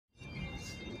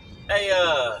Hey,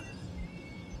 I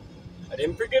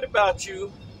didn't forget about you.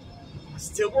 I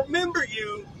still remember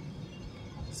you.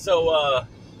 So,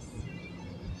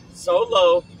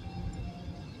 Solo,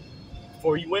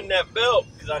 before you win that belt,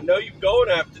 because I know you're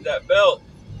going after that belt.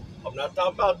 I'm not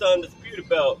talking about the undisputed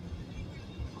belt.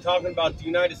 I'm talking about the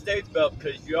United States belt,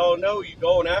 because you all know you're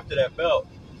going after that belt.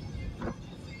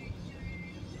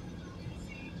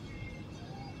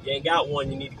 You ain't got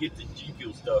one. You need to get the G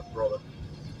Fuel stuff, brother.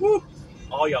 Woo!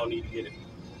 All y'all need to get it.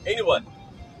 Anyway,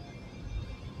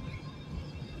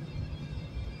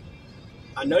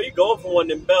 I know you're going for one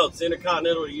of them belts,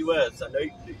 Intercontinental US.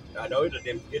 I know they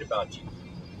didn't forget about you.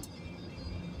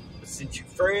 But since you're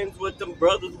friends with them,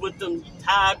 brothers with them, you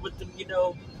tied with them, you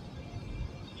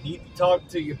need to talk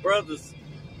to your brothers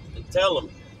and tell them,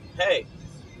 hey,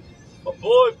 my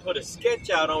boy put a sketch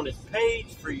out on his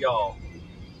page for y'all.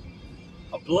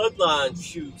 A Bloodline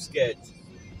shoe sketch.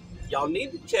 Y'all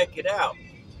need to check it out.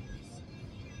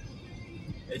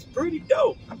 It's pretty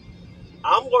dope.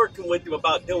 I'm working with him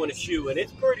about doing a shoe, and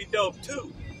it's pretty dope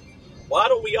too. Why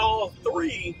don't we all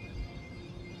three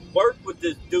work with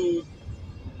this dude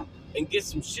and get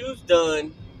some shoes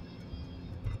done,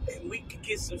 and we could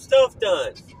get some stuff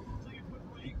done?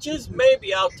 Just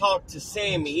maybe I'll talk to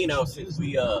Sammy, since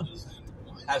we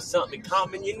have something in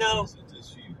common,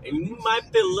 and you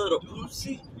might be a little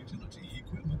oozy,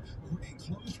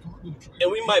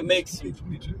 and we might make some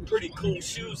pretty cool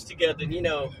shoes together,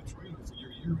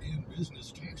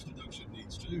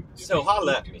 So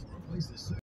holla at me.